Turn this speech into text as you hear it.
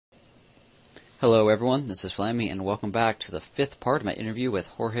Hello everyone, this is Flammy, and welcome back to the fifth part of my interview with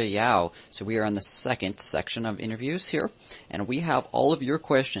Jorge Yao. So we are on the second section of interviews here, and we have all of your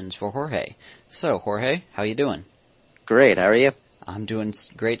questions for Jorge. So Jorge, how you doing? Great, how are you? I'm doing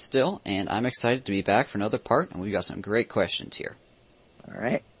great still, and I'm excited to be back for another part, and we've got some great questions here.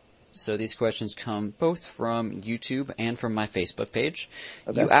 Alright. So these questions come both from YouTube and from my Facebook page.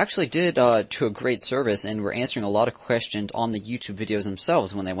 Okay. You actually did to a great service, and were answering a lot of questions on the YouTube videos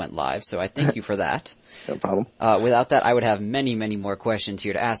themselves when they went live, so I thank you for that. No problem. Without that, I would have many, many more questions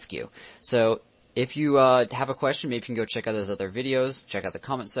here to ask you. So if you have a question, maybe you can go check out those other videos, check out the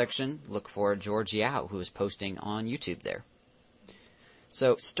comment section, look for Jorge Yao, who is posting on YouTube there.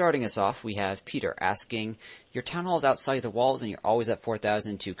 So, starting us off, we have Peter asking, your town hall is outside the walls and you're always at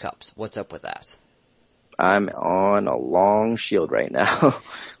 4,002 cups. What's up with that? I'm on a long shield right now,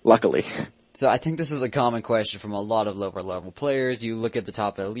 luckily. So I think this is a common question from a lot of lower level players. You look at the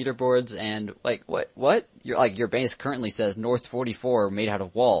top of the leaderboards and, like, what? Your base currently says North 44 made out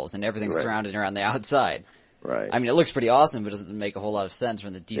of walls and everything's surrounded around the outside. Right. I mean, it looks pretty awesome, but it doesn't make a whole lot of sense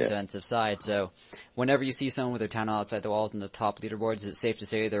from the defensive side. So, whenever you see someone with their town hall outside the walls and the top leaderboards, is it safe to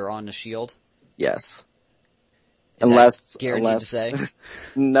say they're on a shield? Yes. Unless guaranteed to say?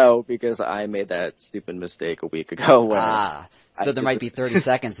 No, because I made that stupid mistake a week ago. So there might be 30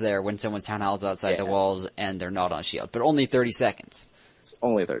 seconds there when someone's town hall is outside the walls and they're not on a shield, but only 30 seconds. It's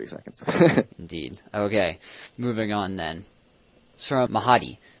only 30 seconds. Indeed. Okay, moving on then. It's from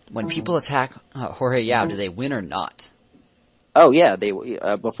Mahadi. When people attack Jorge Yao, do they win or not? Oh yeah,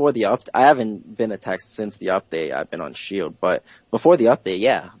 before the update, I haven't been attacked since the update. I've been on shield, but before the update,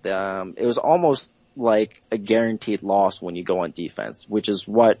 it was almost like a guaranteed loss when you go on defense, which is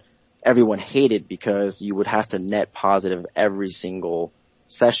what everyone hated because you would have to net positive every single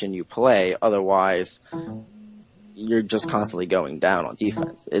session you play. Otherwise, you're just constantly going down on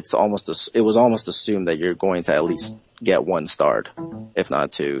defense. It was almost assumed that you're going to at least get one starred, if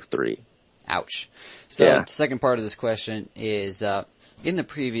not 2, 3. Ouch. So the second part of this question is, in the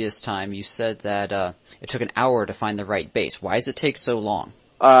previous time you said that it took an hour to find the right base. Why does it take so long?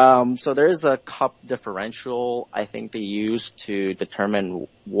 So there is a cup differential I think they use to determine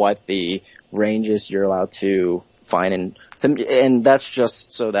what the ranges you're allowed to find, and that's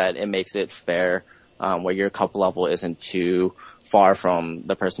just so that it makes it fair, where your cup level isn't too far from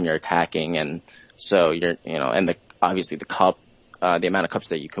the person you're attacking, and so obviously the cup, the amount of cups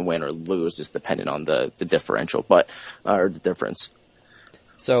that you can win or lose is dependent on the differential, or the difference.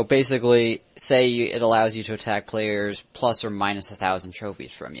 So basically, say it allows you to attack players plus or minus 1,000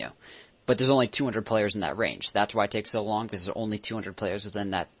 trophies from you. But there's only 200 players in that range. That's why it takes so long, because there's only 200 players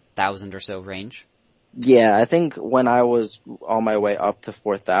within that 1,000 or so range? Yeah, I think when I was on my way up to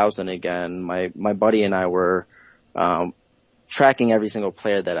 4,000 again, my buddy and I were tracking every single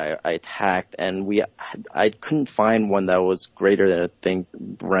player that I attacked, and I couldn't find one that was greater than, I think,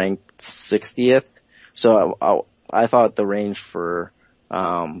 ranked 60th. So I thought the range for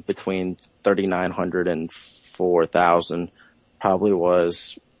between 3,900 and 4,000 probably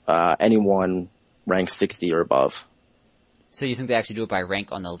was anyone ranked 60 or above. So you think they actually do it by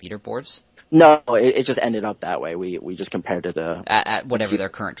rank on the leaderboards? No, it just ended up that way. We just compared it to at whatever their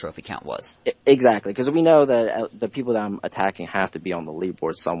current trophy count was. Exactly, because we know that the people that I'm attacking have to be on the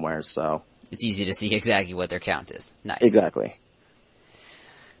leaderboard somewhere, so it's easy to see exactly what their count is. Nice. Exactly.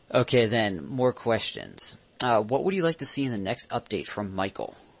 Okay, then more questions. What would you like to see in the next update from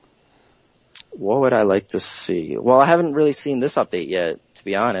Michael? What would I like to see? Well, I haven't really seen this update yet, to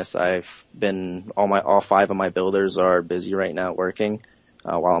be honest. I've been all 5 of my builders are busy right now working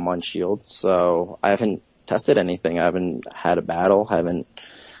while I'm on shield, so I haven't tested anything. I haven't had a battle, haven't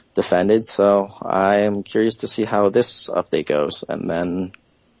defended, so I am curious to see how this update goes, and then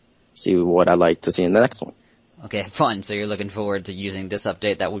see what I'd like to see in the next one. Okay, fun. So you're looking forward to using this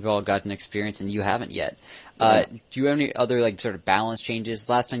update that we've all gotten experience and you haven't yet. Do you have any other sort of balance changes?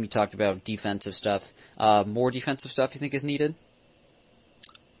 Last time you talked about defensive stuff. More defensive stuff you think is needed?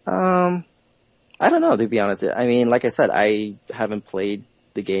 I don't know, to be honest. I mean, like I said, I haven't played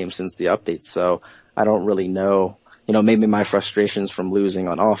the game since the update, so I don't really know. Maybe my frustrations from losing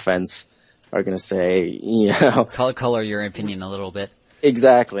on offense are gonna say, color your opinion a little bit.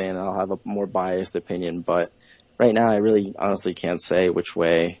 Exactly, and I'll have a more biased opinion, but right now I really honestly can't say which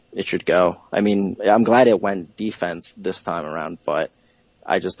way it should go. I mean, I'm glad it went defense this time around, but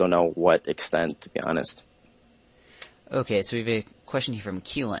I just don't know what extent, to be honest. Okay, so we have a question here from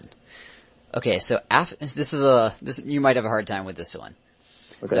Keelan. Okay, so you might have a hard time with this one.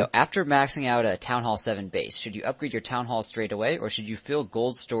 Okay. So after maxing out a Town Hall 7 base, should you upgrade your Town Hall straight away, or should you fill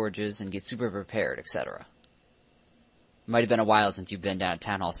gold storages and get super prepared, etc.? Might have been a while since you've been down at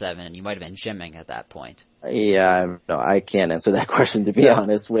Town Hall 7, and you might have been gymming at that point. Yeah, no, I can't answer that question, to be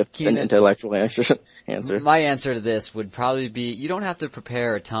honest, with an intellectual answer. My answer to this would probably be, you don't have to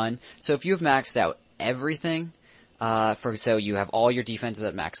prepare a ton. So if you've maxed out everything, so you have all your defenses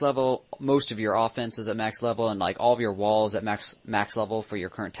at max level, most of your offenses at max level, and like all of your walls at max level for your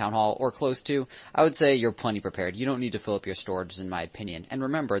current Town Hall or close to, I would say you're plenty prepared. You don't need to fill up your storage, in my opinion. And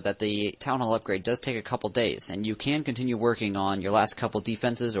remember that the Town Hall upgrade does take a couple days, and you can continue working on your last couple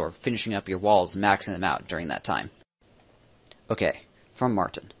defenses or finishing up your walls and maxing them out during that time. Okay, from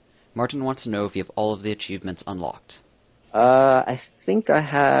Martin. Martin wants to know if you have all of the achievements unlocked. I think I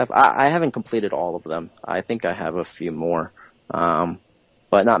have. I haven't completed all of them. I think I have a few more,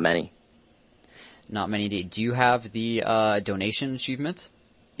 but not many. Not many indeed. Do you have the donation achievement?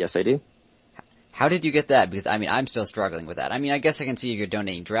 Yes, I do. How did you get that? Because, I mean, I'm still struggling with that. I mean, I guess I can see you're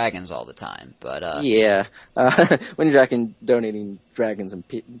donating dragons all the time, but yeah. When you're donating dragons and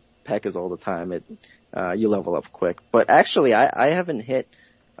P.E.K.K.A.s all the time, you level up quick. But actually, I haven't hit.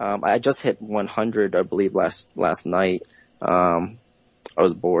 I just hit 100, I believe, last night. I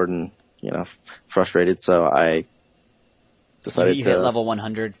was bored and, frustrated, so I decided You hit level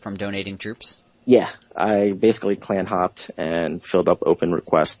 100 from donating troops? Yeah, I basically clan hopped and filled up open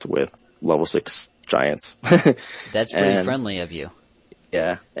request with level 6 giants. That's pretty friendly of you.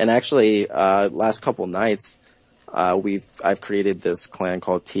 Yeah, and actually, last couple nights, I've created this clan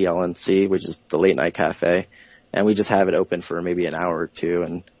called TLNC, which is the late night cafe, and we just have it open for maybe an hour or two,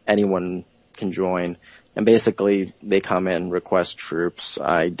 and anyone can join. And basically, they come in, request troops.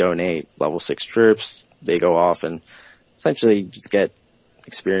 I donate level 6 troops. They go off and essentially just get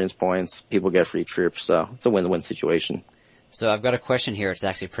experience points. People get free troops, so it's a win-win situation. So I've got a question here. It's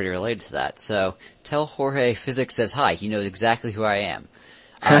actually pretty related to that. So tell Jorge Physics says hi. He knows exactly who I am.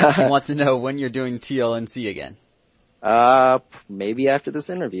 He wants to know when you're doing TLNC again. Maybe after this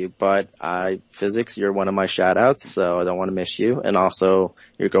interview, but Physics, you're one of my shout outs, so I don't want to miss you. And also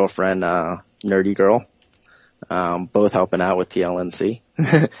your girlfriend, Nerdy Girl. Both helping out with TLNC.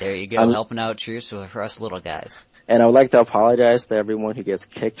 There you go, helping out troops for us little guys. And I would like to apologize to everyone who gets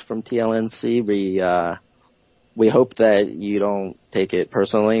kicked from TLNC. We hope that you don't take it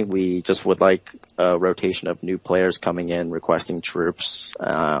personally. We just would like a rotation of new players coming in, requesting troops,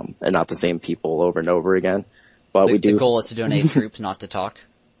 and not the same people over and over again. But The goal is to donate troops, not to talk.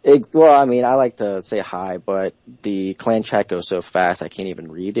 Well, I mean, I like to say hi, but the clan chat goes so fast I can't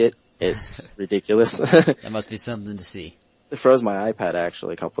even read it. It's ridiculous. That must be something to see. It froze my iPad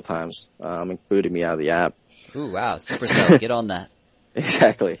actually a couple times, and booted me out of the app. Ooh, wow, Supercell, get on that.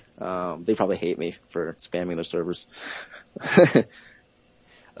 Exactly. They probably hate me for spamming their servers.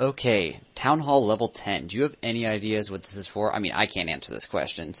 Okay, Town Hall level 10. Do you have any ideas what this is for? I mean, I can't answer this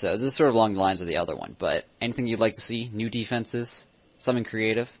question, so this is sort of along the lines of the other one, but anything you'd like to see? New defenses? Something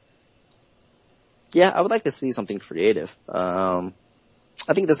creative? Yeah, I would like to see something creative.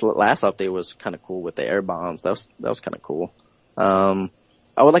 I think this last update was kind of cool with the air bombs. That was kind of cool.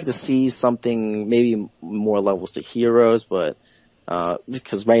 I would like to see something, maybe more levels to heroes, but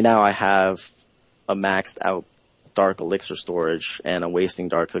because right now I have a maxed out dark elixir storage and I'm wasting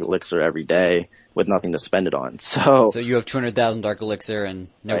dark elixir every day with nothing to spend it on. So you have 200,000 dark elixir and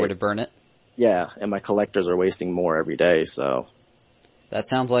nowhere to burn it? Yeah, and my collectors are wasting more every day, so. That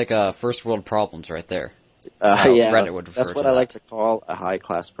sounds like first world problems right there. Yeah, Reddit would refer that's what to I that. like to call a high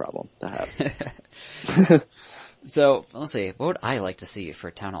class problem to have. So, let's see, what would I like to see for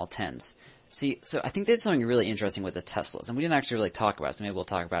Town Hall 10s? See, so I think there's something really interesting with the Teslas, and we didn't actually really talk about it, so maybe we'll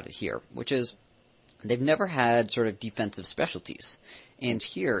talk about it here, which is, they've never had sort of defensive specialties. And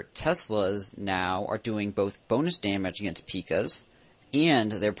here, Teslas now are doing both bonus damage against P.E.K.K.A.s,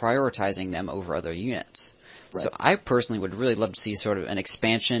 and they're prioritizing them over other units. Right. So I personally would really love to see sort of an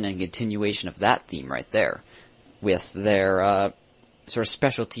expansion and continuation of that theme right there, with their sort of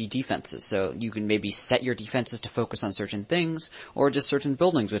specialty defenses. So you can maybe set your defenses to focus on certain things, or just certain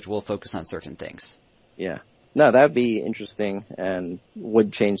buildings which will focus on certain things. Yeah. No, that'd be interesting and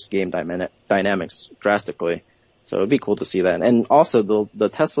would change game dynamics drastically. So it'd be cool to see that. And also the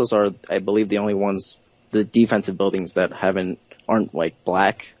Teslas are, I believe, the only ones, the defensive buildings that aren't like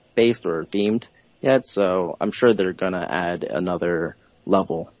black based or themed yet. So I'm sure they're gonna add another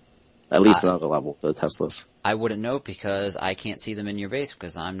level, at least another level to the Teslas. I wouldn't know because I can't see them in your base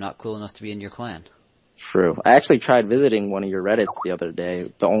because I'm not cool enough to be in your clan. True. I actually tried visiting one of your Reddits the other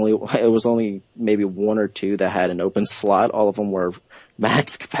day. It was only maybe one or two that had an open slot. All of them were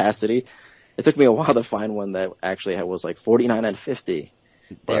max capacity. It took me a while to find one that actually was like 49 out of 50.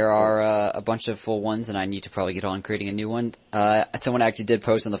 There are a bunch of full ones, and I need to probably get on creating a new one. Someone actually did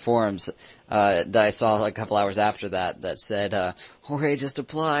post on the forums that I saw like a couple hours after that said, Jorge just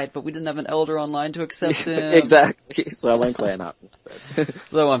applied, but we didn't have an elder online to accept him. Exactly. So I went clan hop instead.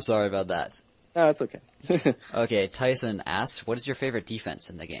 So I'm sorry about that. No, it's okay. Okay, Tyson asks, what is your favorite defense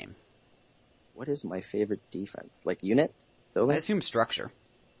in the game? What is my favorite defense? Like unit? Building? I assume structure.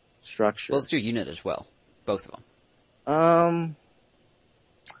 Structure. Well, let's do unit as well. Both of them.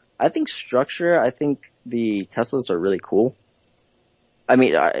 I think structure, I think the Teslas are really cool. I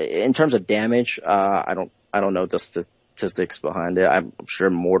mean, in terms of damage, I don't know the statistics behind it. I'm sure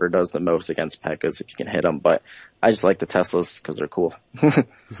Mortar does the most against P.E.K.K.A.s if you can hit them, but I just like the Teslas because they're cool.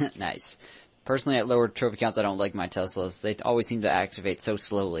 Nice. Personally, at lower trophy counts, I don't like my Teslas. They always seem to activate so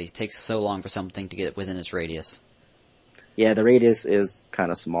slowly. It takes so long for something to get within its radius. Yeah, the radius is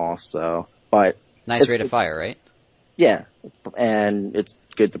kind of small, so, but. Nice rate of fire, right? Yeah, and it's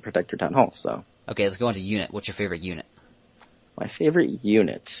good to protect your town hall, so. Okay, let's go into unit. What's your favorite unit? My favorite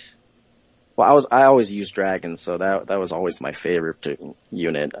unit? Well, I always use dragons, so that was always my favorite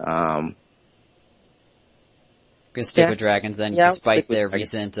unit. Gonna stick with dragons then, despite their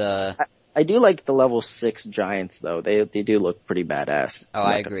recent, I do like the level 6 giants though. They do look pretty badass. Oh,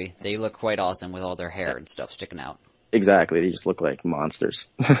 I agree. They look quite awesome with all their hair and stuff sticking out. Exactly. They just look like monsters.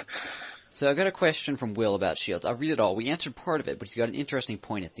 So I got a question from Will about shields. I'll read it all. We answered part of it, but he's got an interesting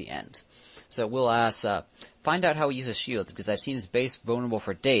point at the end. So Will asks, find out how he uses shield, because I've seen his base vulnerable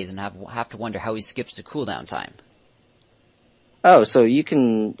for days and have to wonder how he skips the cooldown time. Oh, so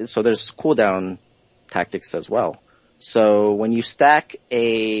there's cooldown tactics as well. So when you stack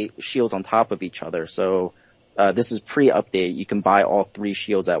shields on top of each other, so this is pre-update, you can buy all 3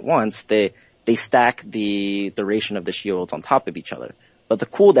 shields at once. They stack the duration of the shields on top of each other. But the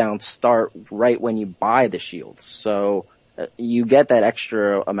cooldowns start right when you buy the shields. So you get that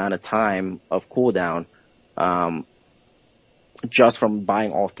extra amount of time of cooldown just from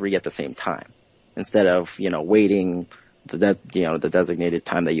buying all 3 at the same time. Instead of, waiting the designated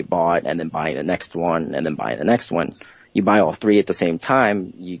time that you bought and then buying the next one and then buying the next one. You buy all 3 at the same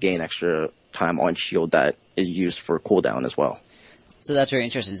time, you gain extra time on shield that is used for cooldown as well. So that's very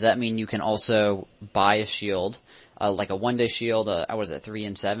interesting. Does that mean you can also buy a shield, like a 1-day shield, what was it, 3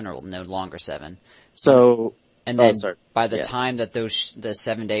 and 7 or no longer 7? So, and then by the time that the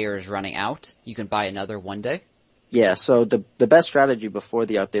 7-dayer is running out, you can buy another 1-day? Yeah, so the best strategy before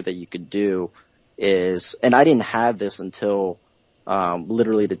the update that you could do is, and I didn't have this until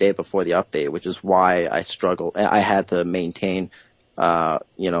literally the day before the update, which is why I struggled. I had to maintain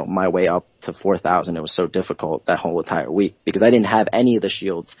my way up to 4,000. It was so difficult that whole entire week because I didn't have any of the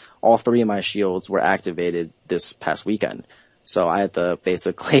shields. All 3 of my shields were activated this past weekend. So I had to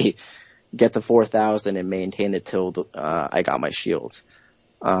basically get to 4,000 and maintain it till I got my shields.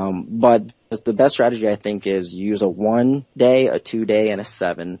 But the best strategy I think is use a 1-day, a 2-day, and a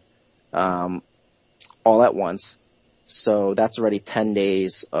 7, all at once. So that's already 10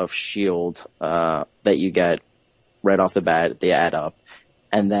 days of shield, that you get right off the bat. They add up.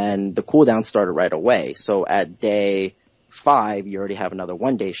 And then the cooldown started right away. So at day 5, you already have another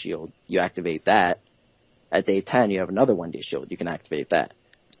 1-day shield. You activate that. At day 10, you have another 1-day shield. You can activate that.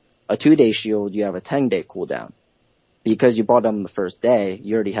 A 2-day shield, you have a 10-day cooldown. Because you bought them on the first day,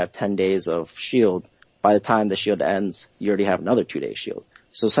 you already have 10 days of shield. By the time the shield ends, you already have another 2-day shield.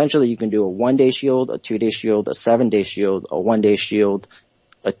 So essentially you can do a 1-day shield, a 2-day shield, a 7-day shield, a 1-day shield,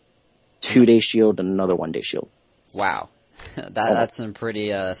 a 2-day shield, and another 1-day shield. Wow. That's some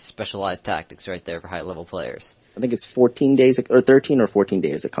pretty specialized tactics right there for high level players. I think it's 14 days, or 13 or 14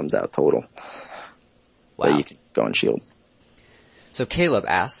 days it comes out total. Wow. That you can go on shield. So Caleb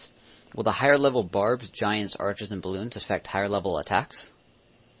asks, will the higher level barbs, giants, archers, and balloons affect higher level attacks?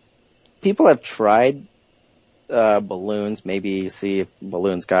 People have tried balloons, maybe see if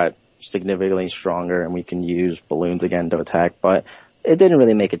balloons got significantly stronger and we can use balloons again to attack, but it didn't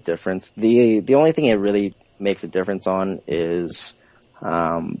really make a difference. The only thing it really makes a difference on is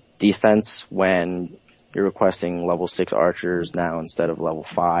defense when you're requesting level 6 archers now instead of level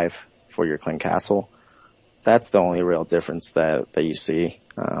 5 for your clan castle. That's the only real difference that you see.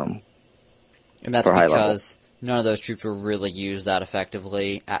 And that's because none of those troops were really used that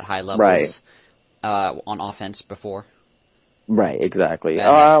effectively at high levels, on offense before. Right, exactly.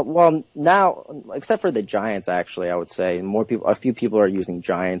 Well, now, except for the giants, actually, I would say a few people are using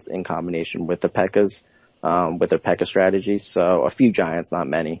giants in combination with the P.E.K.K.A.s, with their P.E.K.K.A. strategies. So a few giants, not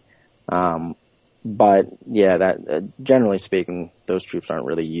many. But yeah, generally speaking, those troops aren't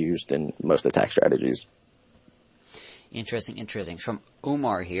really used in most attack strategies. Interesting. From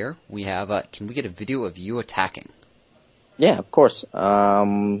Omar here, we have, can we get a video of you attacking? Yeah, of course.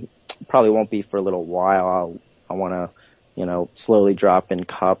 Probably won't be for a little while. I want to, slowly drop in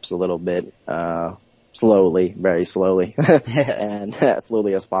cups a little bit, slowly, very slowly, and as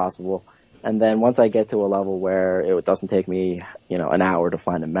slowly as possible. And then once I get to a level where it doesn't take me, an hour to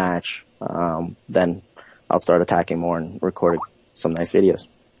find a match, then I'll start attacking more and record some nice videos.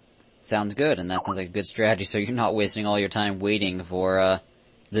 Sounds good, and that sounds like a good strategy, so you're not wasting all your time waiting for,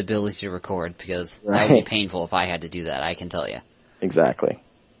 the ability to record, because that would be painful if I had to do that, I can tell you. Exactly.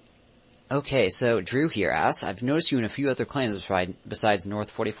 Okay, so Drew here asks, I've noticed you in a few other clans besides North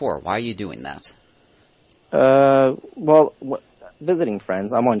 44. Why are you doing that? Well, visiting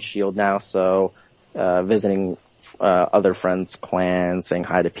friends. I'm on Shield now, so visiting other friends' clans, saying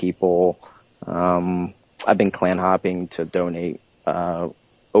hi to people. I've been clan hopping to donate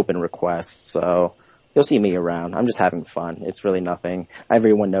open requests, so you'll see me around. I'm just having fun. It's really nothing.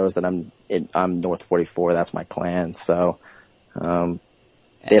 Everyone knows that I'm North 44. That's my clan, so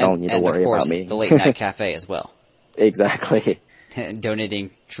they don't need to worry about me. And of course, the late night cafe as well. Exactly. Donating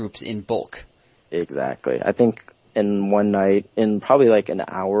troops in bulk. Exactly. I think in one night, in probably like an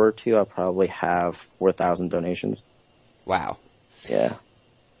hour or two, I'll probably have 4,000 donations. Wow. Yeah.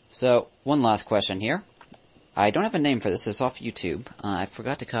 So, one last question here. I don't have a name for this. It's off YouTube. I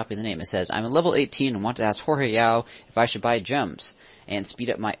forgot to copy the name. It says, I'm a level 18 and want to ask Jorge Yao if I should buy gems and speed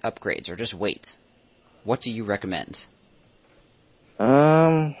up my upgrades or just wait. What do you recommend?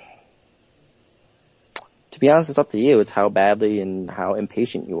 To be honest, it's up to you. It's how badly and how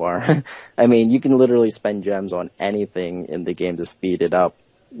impatient you are. I mean, you can literally spend gems on anything in the game to speed it up,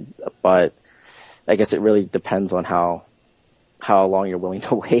 but I guess it really depends on how long you're willing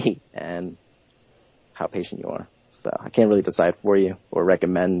to wait and how patient you are. So I can't really decide for you or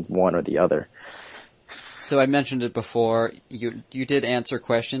recommend one or the other. So I mentioned it before. You did answer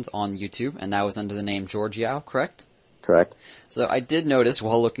questions on YouTube, and that was under the name Jorge Yao, correct? Correct. So I did notice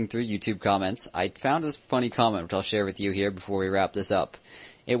while looking through YouTube comments, I found this funny comment, which I'll share with you here before we wrap this up.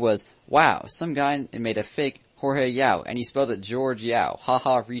 It was, wow, some guy made a fake Jorge Yao, and he spelled it George Yao.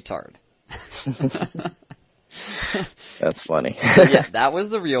 Haha, retard. That's funny. So yeah, that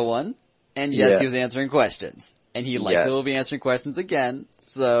was the real one. And yes, Yeah. he was answering questions. And he likely will be answering questions again,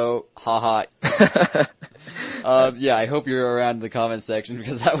 so, haha. Yeah, I hope you're around in the comment section,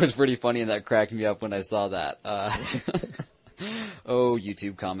 because that was pretty funny and that cracked me up when I saw that. Oh,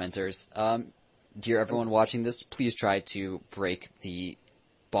 YouTube commenters. Dear everyone watching this, please try to break the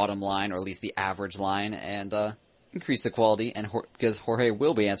bottom line, or at least the average line, and, increase the quality, and because Jorge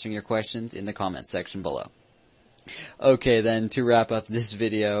will be answering your questions in the comment section below. Okay then, to wrap up this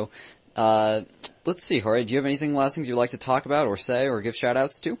video, let's see, Jorge, do you have anything last things you'd like to talk about or say or give shout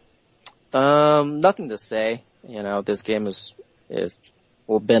outs to? Nothing to say. This game is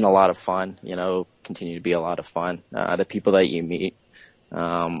been a lot of fun, continue to be a lot of fun. The people that you meet,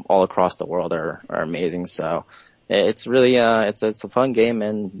 all across the world are amazing. So it's really, it's a fun game,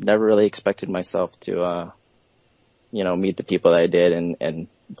 and never really expected myself to, meet the people that I did and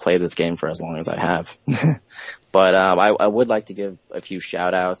play this game for as long as I have. But, I would like to give a few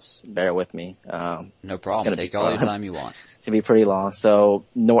shout outs. Bear with me. No problem. Take all your time you want. It's gonna be pretty long. So,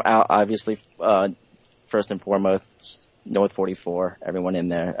 obviously, first and foremost, North 44, everyone in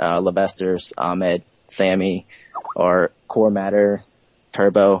there. Levesters, Ahmed, Sammy, or Core Matter,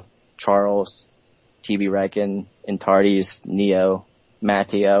 Turbo, Charles, TB Reckon, Intardes, Neo,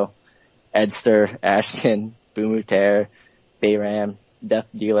 Matteo, Edster, Ashton, Boomuter, Bayram, Death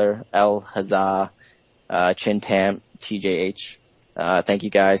Dealer, El Hazah, Chintamp, TJH. Thank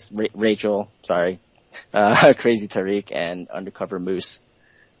you guys. Rachel, sorry. Crazy Tariq and Undercover Moose.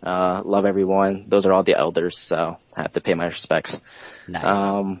 Love everyone. Those are all the elders, so I have to pay my respects.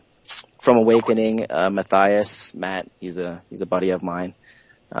 Nice. From Awakening, Matthias, Matt, he's a buddy of mine.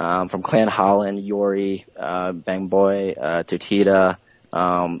 From Clan Holland, Yori, Bang Boy, Tutita,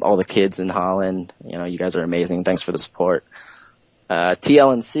 all the kids in Holland. You guys are amazing. Thanks for the support.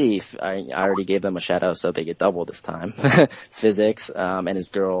 TLNC, I already gave them a shout out, so they get double this time. Physics, and his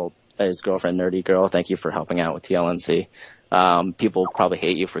girlfriend, Nerdy Girl. Thank you for helping out with TLNC. People probably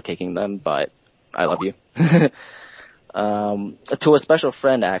hate you for kicking them, but I love you. To a special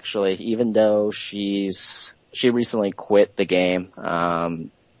friend, actually, even though she recently quit the game, I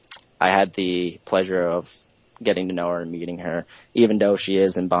had the pleasure of getting to know her and meeting her. Even though she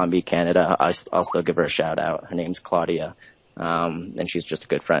is in Bombay, Canada, I'll still give her a shout out. Her name's Claudia. And she's just a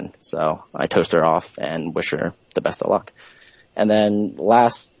good friend. So I toast her off and wish her the best of luck. And then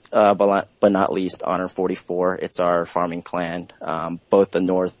last, but not least, Honor 44. It's our farming clan. Both the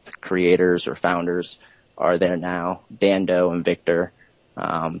North creators or founders are there now. Dando and Victor.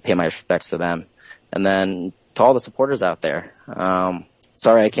 Pay my respects to them. And then to all the supporters out there,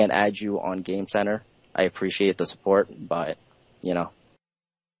 sorry I can't add you on Game Center. I appreciate the support, but, you know.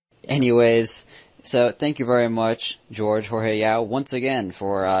 Anyways, so thank you very much, Jorge Yao, once again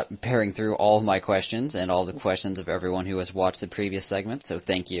for bearing through all of my questions and all the questions of everyone who has watched the previous segment, so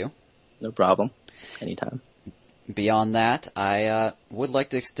thank you. No problem. Anytime. Beyond that, I would like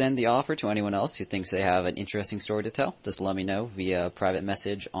to extend the offer to anyone else who thinks they have an interesting story to tell. Just let me know via private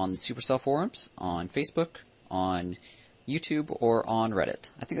message on the Supercell forums, on Facebook, on YouTube, or on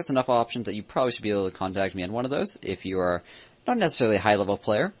Reddit. I think that's enough options that you probably should be able to contact me on one of those if you are not necessarily a high-level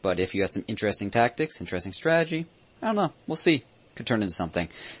player, but if you have some interesting tactics, interesting strategy, I don't know, we'll see. Could turn into something.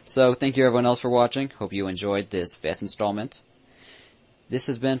 So thank you everyone else for watching. Hope you enjoyed this 5th installment. This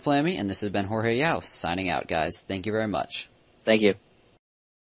has been Flammy, and this has been Jorge Yao, signing out, guys. Thank you very much. Thank you.